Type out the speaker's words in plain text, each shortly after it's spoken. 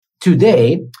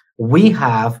Today, we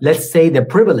have, let's say, the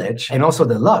privilege and also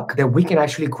the luck that we can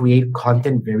actually create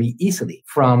content very easily,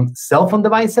 from cell phone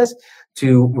devices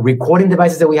to recording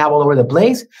devices that we have all over the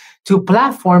place, to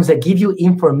platforms that give you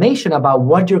information about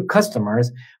what your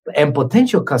customers and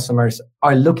potential customers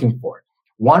are looking for.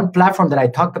 One platform that I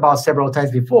talked about several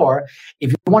times before, if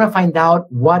you want to find out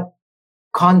what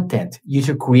content you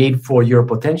should create for your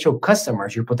potential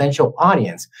customers, your potential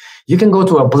audience, you can go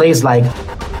to a place like...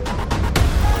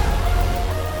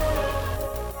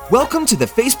 Welcome to the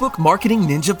Facebook Marketing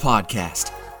Ninja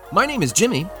Podcast. My name is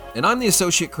Jimmy, and I'm the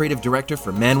Associate Creative Director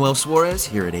for Manuel Suarez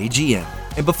here at AGM.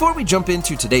 And before we jump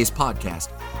into today's podcast,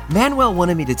 Manuel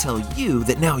wanted me to tell you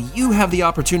that now you have the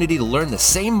opportunity to learn the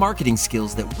same marketing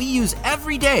skills that we use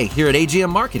every day here at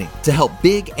AGM Marketing to help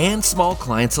big and small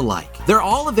clients alike. They're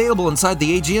all available inside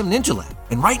the AGM Ninja Lab.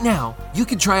 And right now, you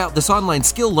can try out this online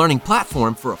skill learning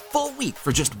platform for a full week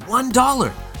for just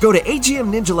 $1. Go to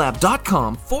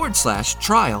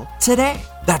agmninjalab.com/trial today.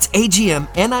 That's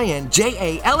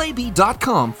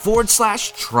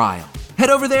agmninjalab.com/trial. Head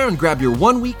over there and grab your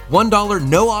 1 week, $1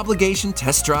 no obligation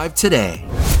test drive today.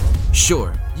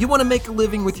 Sure, you want to make a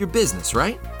living with your business,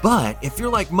 right? But if you're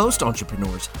like most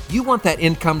entrepreneurs, you want that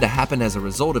income to happen as a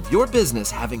result of your business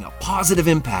having a positive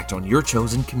impact on your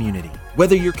chosen community.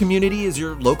 Whether your community is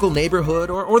your local neighborhood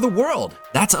or the world,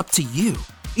 that's up to you.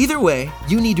 Either way,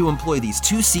 you need to employ these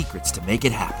two secrets to make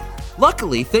it happen.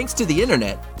 Luckily, thanks to the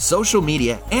internet, social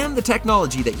media, and the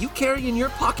technology that you carry in your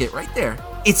pocket right there,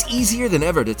 it's easier than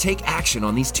ever to take action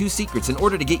on these two secrets in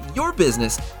order to get your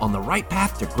business on the right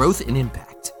path to growth and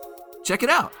impact. Check it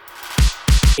out.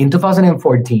 In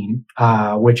 2014,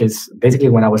 which is basically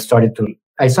when I started to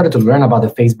learn about the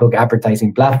Facebook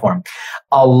advertising platform,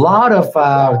 a lot of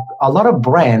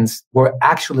brands were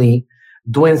actually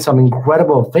doing some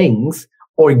incredible things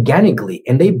organically,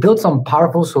 and they built some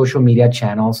powerful social media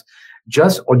channels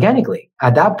just organically.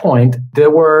 At that point,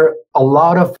 there were a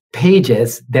lot of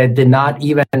pages that did not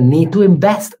even need to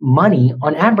invest money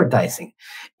on advertising.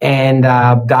 And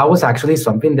that was actually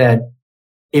something that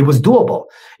it was doable.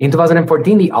 In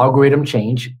 2014, the algorithm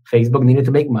changed. Facebook needed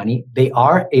to make money. They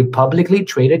are a publicly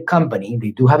traded company.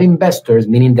 They do have investors,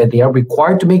 meaning that they are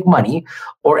required to make money,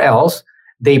 or else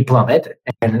they plummet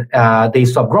and they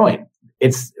stop growing.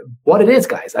 It's what it is,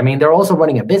 guys. I mean, they're also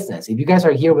running a business. If you guys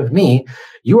are here with me,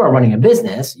 you are running a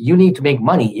business. You need to make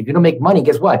money. If you don't make money,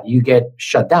 guess what? You get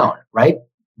shut down, right?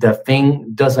 The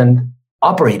thing doesn't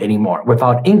operate anymore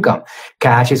without income.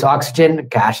 Cash is oxygen.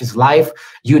 Cash is life.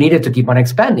 You needed to keep on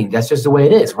expanding. That's just the way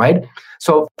it is, right?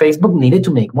 So Facebook needed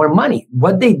to make more money.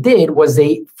 What they did was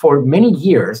for many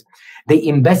years, they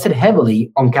invested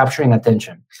heavily on capturing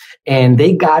attention, and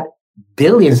they got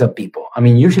billions of people. I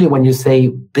mean, usually when you say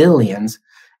billions,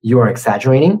 you are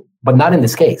exaggerating, but not in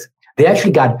this case. They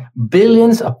actually got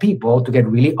billions of people to get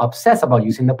really obsessed about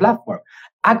using the platform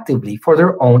actively for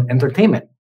their own entertainment.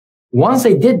 Once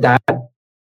they did that,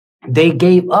 they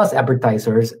gave us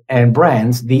advertisers and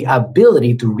brands the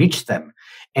ability to reach them.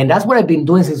 And that's what I've been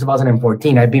doing since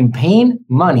 2014. I've been paying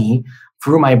money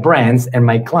through my brands and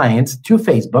my clients to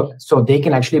Facebook so they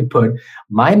can actually put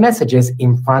my messages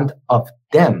in front of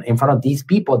them, in front of these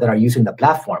people that are using the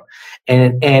platform.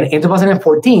 And in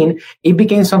 2014, it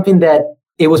became something that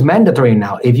it was mandatory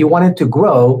now. If you wanted to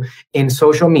grow in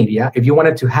social media, if you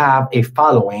wanted to have a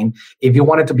following, if you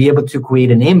wanted to be able to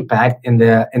create an impact in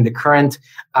the current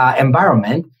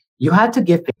environment, you had to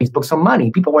give Facebook some money.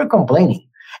 People were complaining.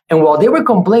 And while they were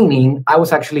complaining, I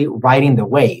was actually riding the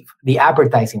wave, the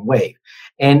advertising wave.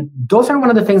 And those are one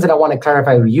of the things that I want to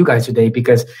clarify with you guys today,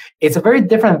 because it's a very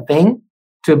different thing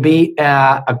to be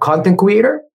a content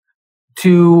creator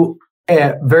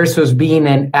versus being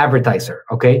an advertiser,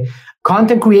 okay?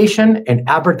 Content creation and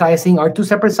advertising are two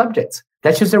separate subjects.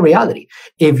 That's just the reality.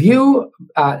 If you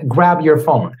grab your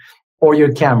phone or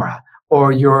your camera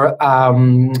or your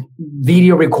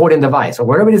video recording device or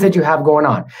whatever it is that you have going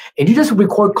on, and you just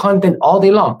record content all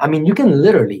day long, I mean, you can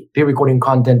literally be recording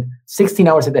content 16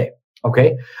 hours a day,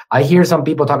 okay? I hear some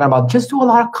people talking about just do a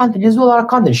lot of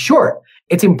content. Sure,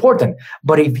 it's important.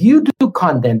 But if you do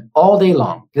content all day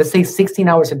long, let's say 16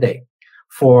 hours a day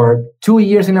for 2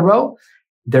 years in a row,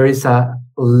 there is a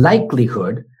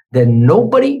likelihood that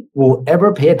nobody will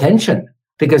ever pay attention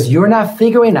because you're not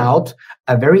figuring out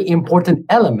a very important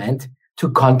element to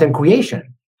content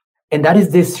creation. And that is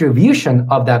distribution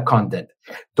of that content.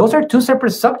 Those are two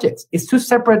separate subjects. It's two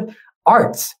separate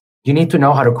arts. You need to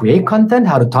know how to create content,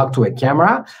 how to talk to a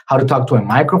camera, how to talk to a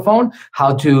microphone,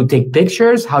 how to take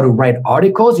pictures, how to write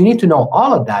articles. You need to know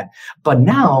all of that. But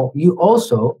now you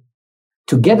also,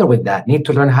 together with that, need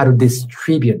to learn how to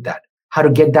distribute that, how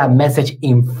to get that message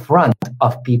in front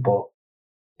of people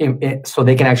so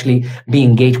they can actually be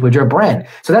engaged with your brand.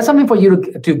 So that's something for you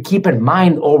to keep in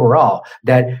mind overall,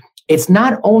 that it's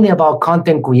not only about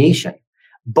content creation.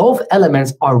 Both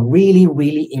elements are really,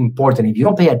 really important. If you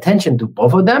don't pay attention to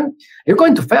both of them, you're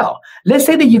going to fail. Let's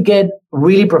say that you get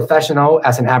really professional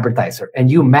as an advertiser and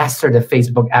you master the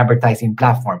Facebook advertising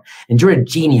platform and you're a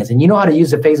genius and you know how to use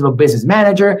the Facebook Business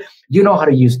Manager. You know how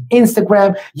to use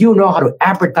Instagram. You know how to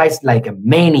advertise like a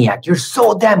maniac. You're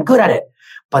so damn good at it.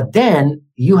 But then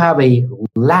you have a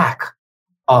lack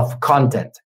of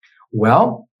content.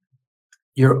 Well,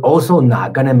 you're also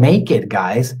not going to make it,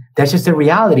 guys. That's just the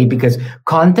reality, because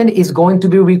content is going to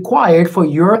be required for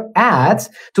your ads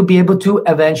to be able to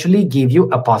eventually give you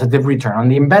a positive return on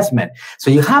the investment. So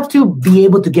you have to be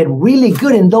able to get really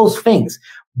good in those things,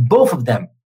 both of them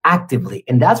actively.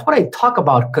 And that's what I talk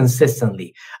about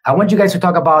consistently. I want you guys to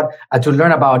talk about, to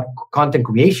learn about content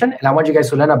creation. And I want you guys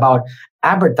to learn about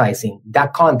advertising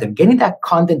that content, getting that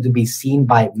content to be seen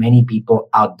by many people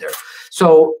out there.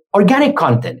 So organic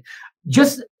content,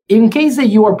 just in case that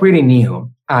you are pretty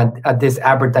new at this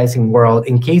advertising world,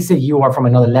 in case that you are from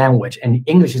another language and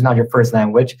English is not your first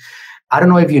language, I don't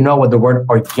know if you know what the word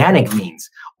organic means.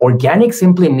 Organic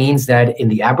simply means that in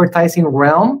the advertising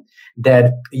realm,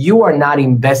 that you are not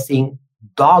investing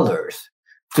dollars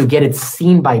to get it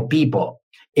seen by people.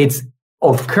 It's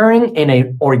occurring in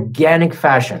an organic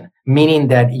fashion, meaning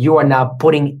that you are not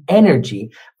putting energy,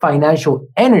 financial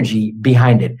energy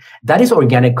behind it. That is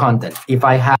organic content. If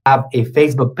I have a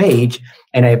Facebook page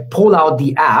and I pull out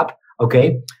the app,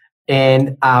 okay,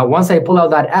 and once I pull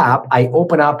out that app, I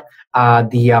open up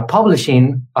the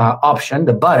publishing option,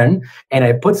 the button, and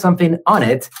I put something on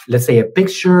it. Let's say a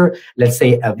picture, let's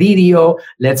say a video,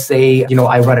 let's say,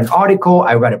 I write an article,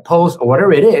 I write a post, or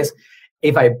whatever it is.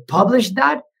 If I publish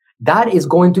that, that is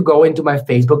going to go into my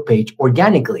Facebook page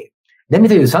organically. Let me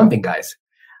tell you something, guys.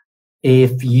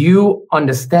 If you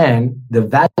understand the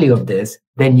value of this,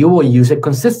 then you will use it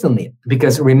consistently.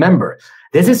 Because remember,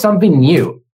 this is something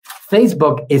new.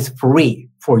 Facebook is free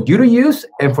for you to use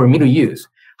and for me to use.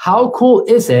 How cool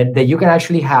is it that you can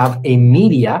actually have a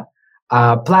media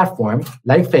platform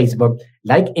like Facebook,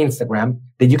 like Instagram,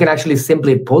 that you can actually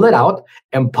simply pull it out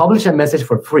and publish a message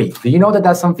for free? Do you know that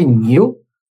that's something new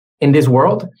in this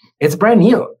world? It's brand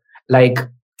new. Like,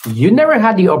 you never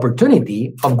had the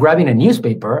opportunity of grabbing a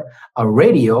newspaper, a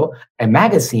radio, a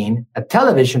magazine, a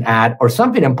television ad, or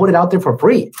something and put it out there for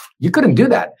free. You couldn't do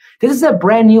that. This is a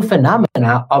brand new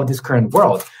phenomena of this current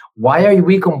world. Why are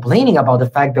we complaining about the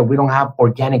fact that we don't have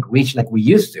organic reach like we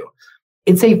used to?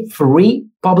 It's a free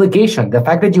publication. The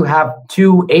fact that you have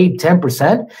 2, 8,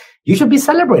 10%, you should be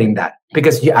celebrating that,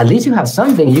 because at least you have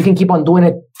something. You can keep on doing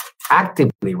it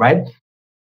actively, right?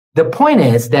 The point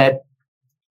is that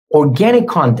organic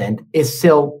content is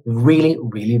still really,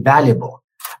 really valuable,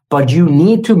 but you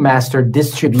need to master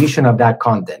distribution of that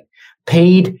content,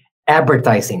 paid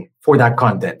advertising for that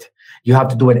content. You have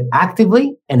to do it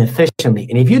actively and efficiently.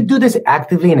 And if you do this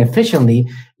actively and efficiently,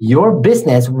 your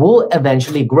business will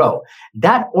eventually grow.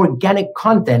 That organic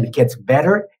content gets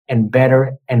better and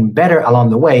better and better along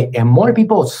the way, and more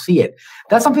people see it.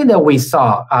 That's something that we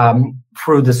saw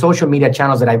through the social media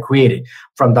channels that I've created,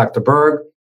 from Dr. Berg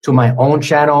to my own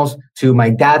channels, to my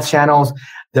dad's channels.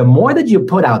 The more that you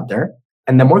put out there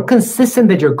and the more consistent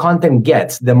that your content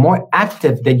gets, the more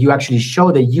active that you actually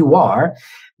show that you are,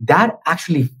 that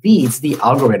actually feeds the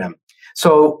algorithm.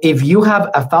 So if you have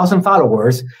 1,000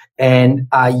 followers and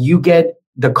you get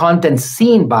the content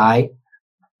seen by,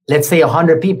 let's say,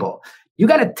 100 people, you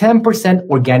got a 10%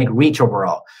 organic reach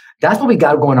overall. That's what we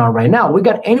got going on right now. We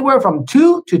got anywhere from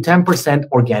 2 to 10%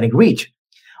 organic reach.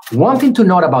 One thing to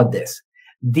note about this: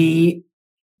 the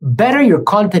better your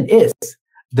content is,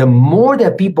 the more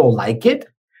that people like it,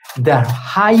 the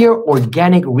higher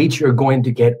organic reach you're going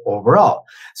to get overall.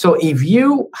 So if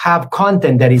you have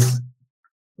content that is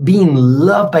being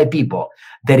loved by people,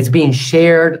 that is being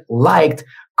shared, liked,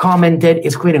 commented,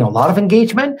 is creating a lot of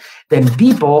engagement, then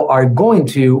people are going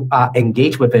to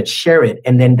engage with it, share it.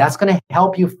 And then that's going to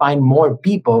help you find more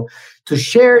people to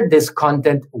share this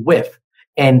content with.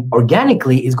 And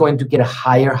organically is going to get a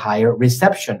higher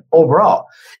reception overall.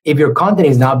 If your content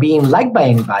is not being liked by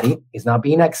anybody, it's not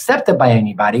being accepted by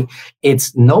anybody,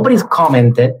 nobody's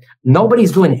commented,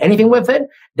 nobody's doing anything with it,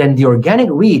 then the organic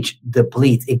reach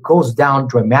depletes. It goes down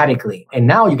dramatically. And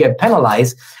now you get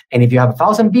penalized. And if you have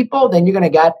 1,000 people, then you're going to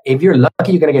get, if you're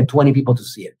lucky, you're going to get 20 people to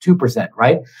see it, 2%,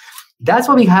 right? That's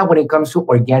what we have when it comes to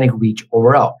organic reach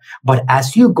overall. But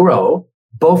as you grow,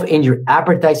 both in your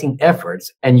advertising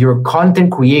efforts and your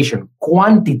content creation,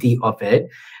 quantity of it,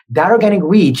 that organic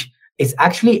reach is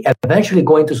actually eventually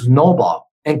going to snowball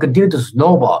and continue to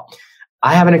snowball.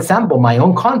 I have an example, my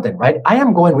own content, right? I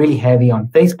am going really heavy on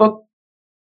Facebook,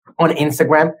 on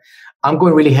Instagram. I'm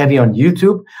going really heavy on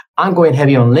YouTube. I'm going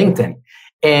heavy on LinkedIn.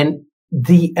 And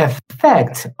the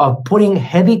effect of putting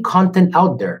heavy content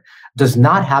out there does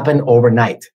not happen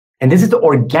overnight. And this is the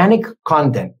organic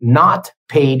content, not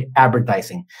paid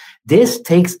advertising. This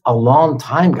takes a long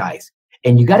time, guys.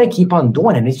 And you got to keep on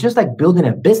doing it. It's just like building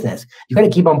a business. You got to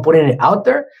keep on putting it out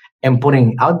there and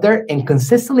putting it out there and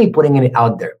consistently putting it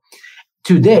out there.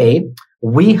 Today,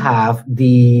 we have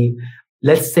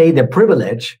let's say the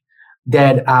privilege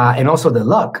that, and also the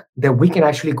luck that we can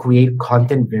actually create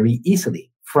content very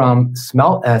easily from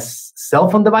cell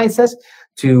phone devices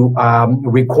to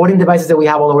recording devices that we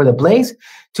have all over the place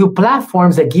to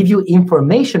platforms that give you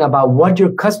information about what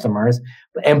your customers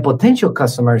and potential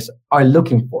customers are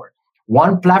looking for.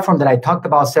 One platform that I talked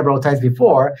about several times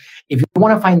before, if you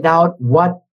want to find out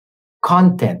what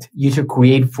content you should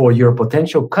create for your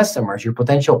potential customers, your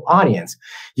potential audience,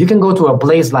 you can go to a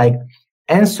place like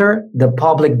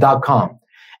answerthepublic.com.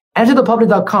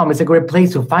 Answerthepublic.com is a great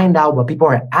place to find out what people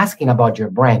are asking about your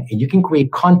brand, and you can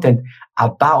create content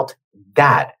about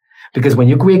that. Because when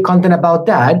you create content about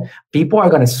that, people are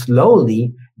going to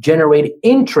slowly generate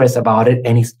interest about it,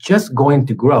 and it's just going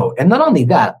to grow. And not only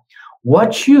that,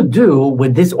 what you do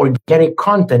with this organic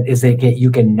content is that you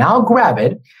can now grab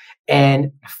it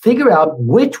and figure out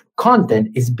which content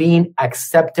is being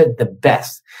accepted the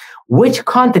best, which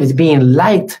content is being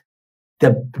liked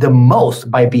the most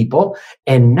by people,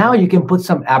 and now you can put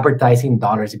some advertising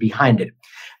dollars behind it.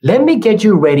 Let me get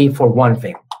you ready for one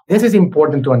thing. This is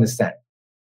important to understand.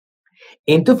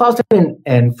 In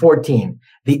 2014,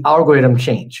 the algorithm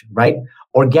changed, right?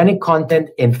 Organic content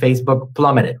in Facebook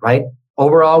plummeted, right?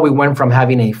 Overall, we went from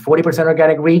having a 40%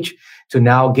 organic reach to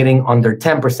now getting under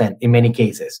 10% in many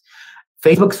cases.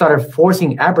 Facebook started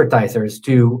forcing advertisers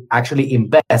to actually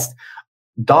invest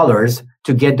dollars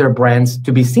to get their brands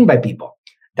to be seen by people.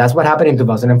 That's what happened in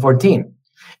 2014.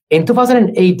 In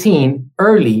 2018,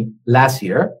 early last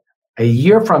year, a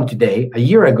year from today, a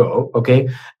year ago, okay,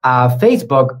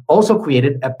 Facebook also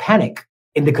created a panic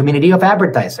in the community of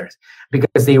advertisers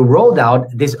because they rolled out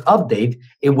this update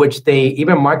in which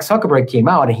even Mark Zuckerberg came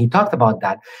out and he talked about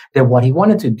that what he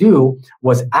wanted to do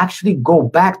was actually go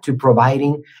back to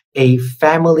providing a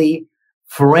family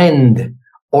friend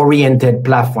oriented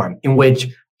platform in which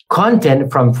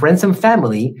content from friends and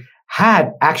family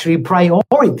had actually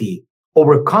priority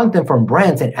over content from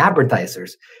brands and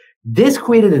advertisers. This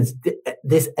created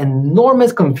this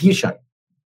enormous confusion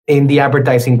in the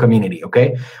advertising community,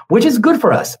 okay? Which is good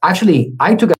for us. Actually,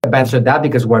 I took advantage of that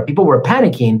because where people were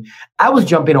panicking, I was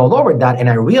jumping all over that, and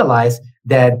I realized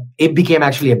that it became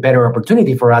actually a better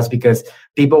opportunity for us because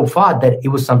people thought that it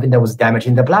was something that was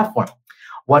damaging the platform.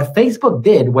 What Facebook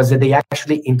did was that they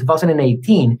actually, in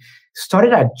 2018,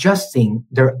 started adjusting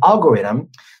their algorithm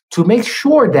to make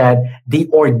sure that the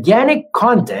organic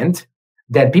content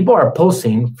that people are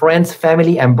posting, friends,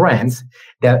 family, and brands,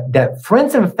 that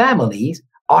friends and families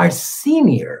are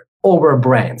senior over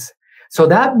brands. So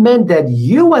that meant that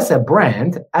you as a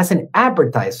brand, as an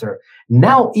advertiser,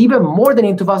 now even more than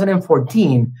in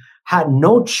 2014, had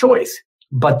no choice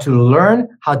but to learn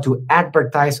how to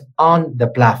advertise on the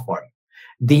platform.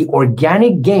 The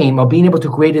organic game of being able to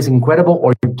create this incredible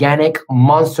organic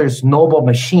monster snowball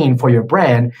machine for your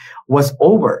brand was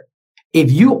over.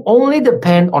 If you only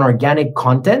depend on organic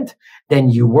content, then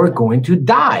you were going to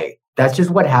die. That's just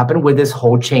what happened with this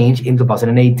whole change in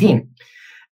 2018.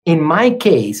 In my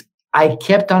case, I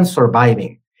kept on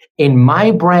surviving. In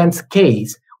my brand's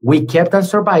case, we kept on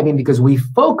surviving because we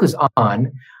focus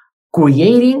on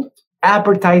creating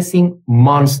advertising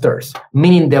monsters,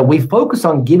 meaning that we focus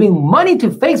on giving money to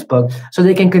Facebook so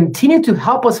they can continue to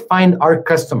help us find our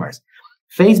customers.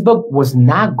 Facebook was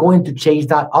not going to change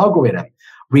that algorithm.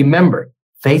 Remember,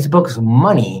 Facebook's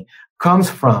money comes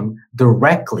from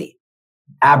directly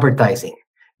advertising.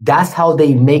 That's how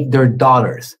they make their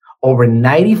dollars. Over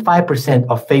 95%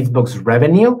 of Facebook's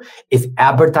revenue is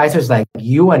advertisers like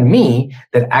you and me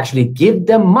that actually give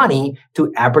them money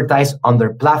to advertise on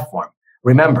their platform.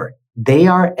 Remember, they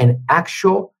are an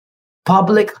actual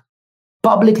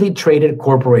publicly traded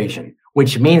corporation,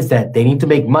 which means that they need to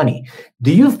make money.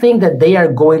 Do you think that they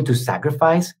are going to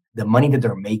sacrifice the money that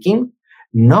they're making?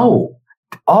 No.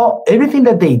 Everything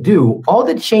that they do, all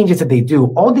the changes that they do,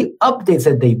 all the updates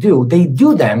that they do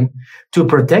them to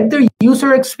protect their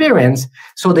user experience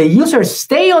so the users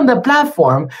stay on the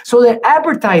platform so that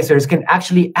advertisers can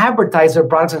actually advertise their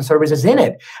products and services in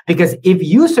it. Because if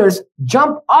users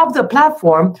jump off the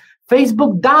platform,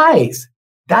 Facebook dies.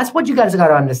 That's what you guys got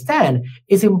to understand.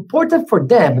 It's important for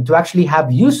them to actually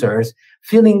have users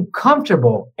feeling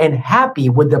comfortable and happy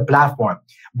with the platform,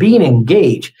 being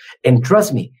engaged. And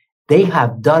trust me, they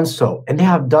have done so, and they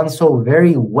have done so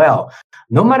very well.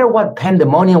 No matter what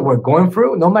pandemonium we're going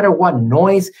through, no matter what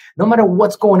noise, no matter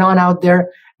what's going on out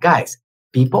there, guys,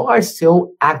 people are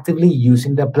still actively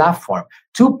using the platform.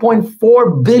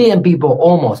 2.4 billion people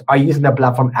almost are using the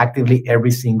platform actively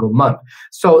every single month.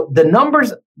 So the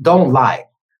numbers don't lie.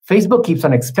 Facebook keeps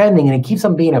on expanding and it keeps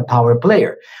on being a power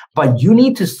player. But you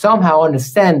need to somehow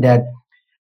understand that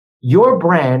your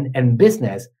brand and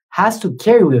business has to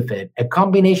carry with it a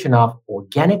combination of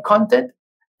organic content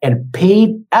and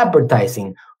paid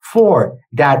advertising for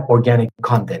that organic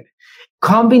content.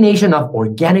 Combination of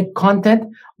organic content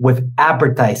with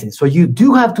advertising. So you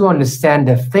do have to understand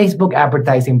the Facebook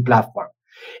advertising platform.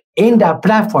 In that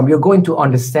platform, you're going to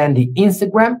understand the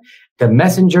Instagram, the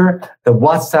Messenger, the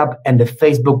WhatsApp, and the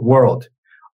Facebook world.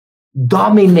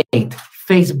 Dominate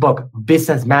Facebook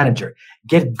Business Manager.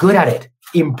 Get good at it.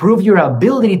 Improve your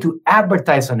ability to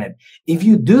advertise on it. If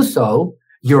you do so,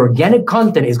 your organic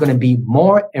content is going to be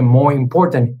more and more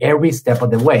important every step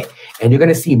of the way. And you're going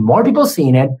to see more people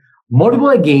seeing it, more people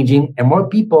engaging, and more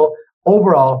people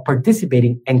overall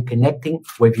participating and connecting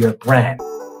with your brand.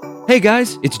 Hey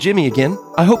guys, it's Jimmy again.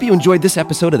 I hope you enjoyed this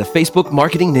episode of the Facebook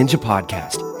Marketing Ninja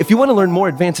podcast. If you want to learn more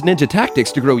advanced ninja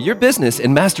tactics to grow your business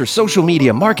and master social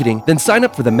media marketing, then sign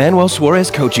up for the Manuel Suarez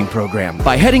coaching program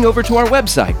by heading over to our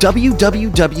website,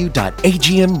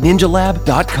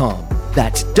 www.agmninjalab.com.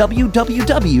 That's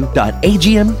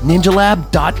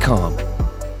www.agmninjalab.com.